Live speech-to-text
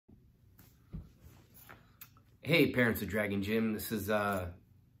Hey, parents of Dragon Gym. This is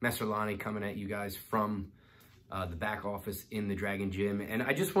Master Lonnie coming at you guys from the back office in the Dragon Gym. And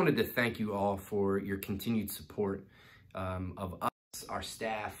I just wanted to thank you all for your continued support of us, our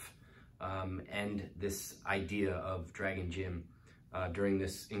staff, and this idea of Dragon Gym during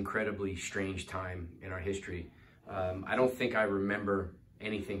this incredibly strange time in our history. I don't think I remember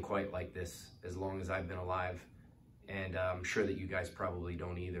anything quite like this as long as I've been alive. And I'm sure that you guys probably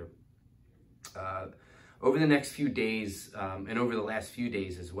don't either. Over the next few days, and over the last few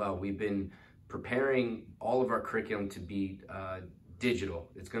days as well, we've been preparing all of our curriculum to be digital.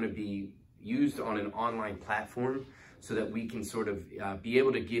 It's going to be used on an online platform so that we can sort of be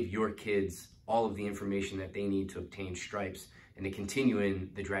able to give your kids all of the information that they need to obtain stripes and to continue in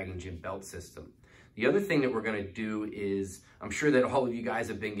the Dragon Gym belt system. The other thing that we're going to do is, I'm sure that all of you guys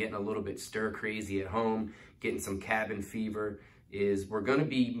have been getting a little bit stir crazy at home, getting some cabin fever, is we're going to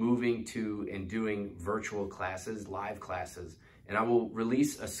be moving to and doing virtual classes, live classes. And I will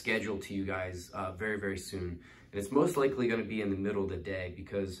release a schedule to you guys very, very soon. And it's most likely going to be in the middle of the day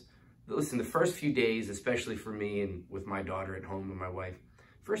because, listen, the first few days, especially for me and with my daughter at home and my wife,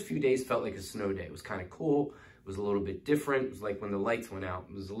 first few days felt like a snow day. It was kind of cool. It was a little bit different. It was like when the lights went out.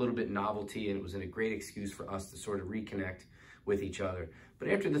 It was a little bit novelty, and it was a great excuse for us to sort of reconnect with each other. But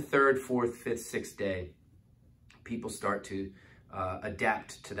after the third, fourth, fifth, sixth day, people start to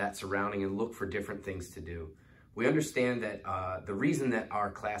adapt to that surrounding and look for different things to do. We understand that the reason that our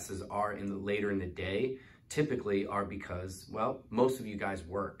classes are later in the day typically are because, well, most of you guys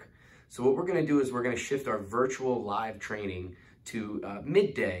work. So what we're going to do is we're going to shift our virtual live training to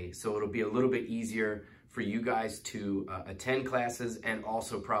midday, so it'll be a little bit easier for you guys to attend classes, and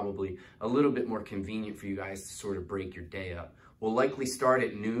also probably a little bit more convenient for you guys to sort of break your day up. We'll likely start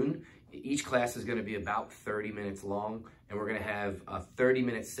at noon. Each class is going to be about 30 minutes long, and we're going to have a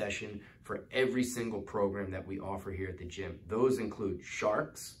 30-minute session for every single program that we offer here at the gym. Those include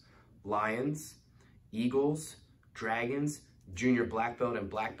Sharks, Lions, Eagles, Dragons, Junior Black Belt and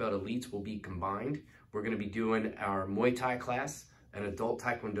Black Belt Elites will be combined. We're going to be doing our Muay Thai class, an adult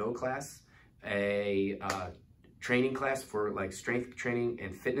Taekwondo class, a training class for like strength training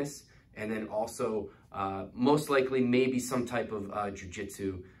and fitness, and then also most likely maybe some type of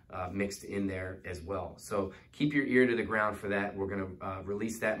jiu-jitsu mixed in there as well. So keep your ear to the ground for that. We're going to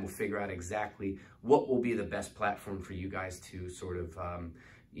release that, and we'll figure out exactly what will be the best platform for you guys to sort of,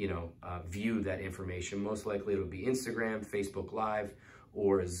 view that information. Most likely it'll be Instagram, Facebook Live,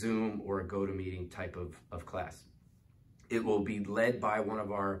 or a Zoom or a GoToMeeting type of class. It will be led by one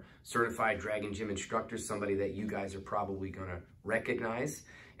of our certified Dragon Gym instructors, somebody that you guys are probably going to recognize.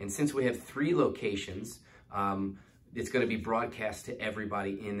 And since we have 3 locations, it's going to be broadcast to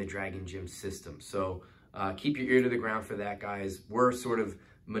everybody in the Dragon Gym system. So keep your ear to the ground for that, guys. We're sort of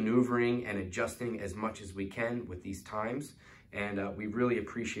maneuvering and adjusting as much as we can with these times, and we really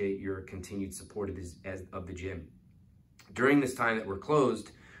appreciate your continued support of the gym. During this time that we're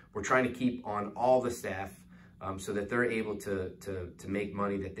closed, we're trying to keep on all the staff so that they're able to make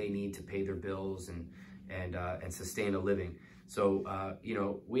money that they need to pay their bills and sustain a living. So,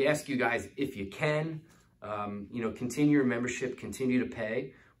 we ask you guys, if you can, continue your membership, continue to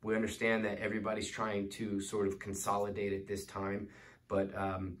pay. We understand that everybody's trying to sort of consolidate at this time, but,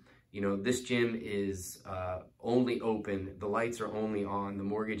 this gym is only open, the lights are only on, the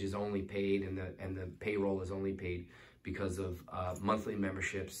mortgage is only paid, and the payroll is only paid because of monthly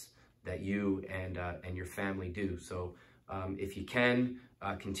memberships that you and your family do. So if you can,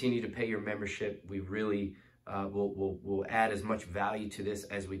 continue to pay your membership. We really we'll add as much value to this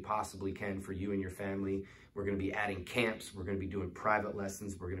as we possibly can for you and your family. We're going to be adding camps. We're going to be doing private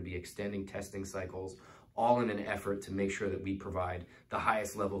lessons. We're going to be extending testing cycles, all in an effort to make sure that we provide the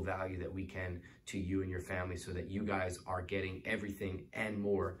highest level value that we can to you and your family so that you guys are getting everything and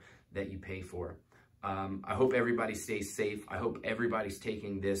more that you pay for. I hope everybody stays safe. I hope everybody's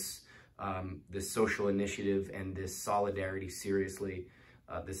taking this social initiative and this solidarity seriously.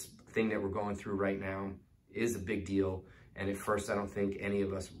 This thing that we're going through right now is a big deal, and at first I don't think any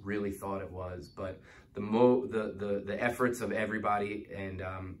of us really thought it was, but the efforts of everybody and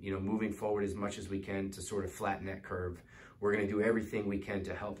moving forward as much as we can to sort of flatten that curve. We're going to do everything we can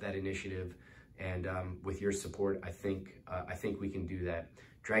to help that initiative, and with your support, I think we can do that.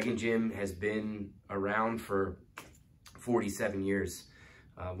 Dragon Gym has been around for 47 years.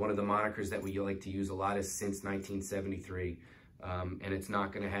 One of the monikers that we like to use a lot is since 1973, and it's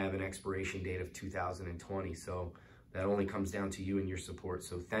not going to have an expiration date of 2020. So that only comes down to you and your support.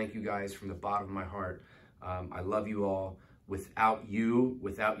 So thank you guys from the bottom of my heart. I love you all. Without you,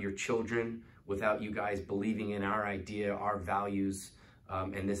 without your children, without you guys believing in our idea, our values,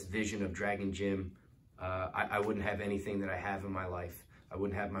 and this vision of Dragon Gym, I wouldn't have anything that I have in my life. I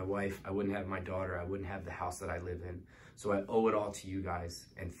wouldn't have my wife. I wouldn't have my daughter. I wouldn't have the house that I live in. So I owe it all to you guys.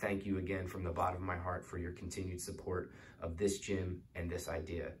 And thank you again from the bottom of my heart for your continued support of this gym and this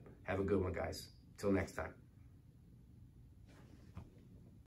idea. Have a good one, guys. Till next time.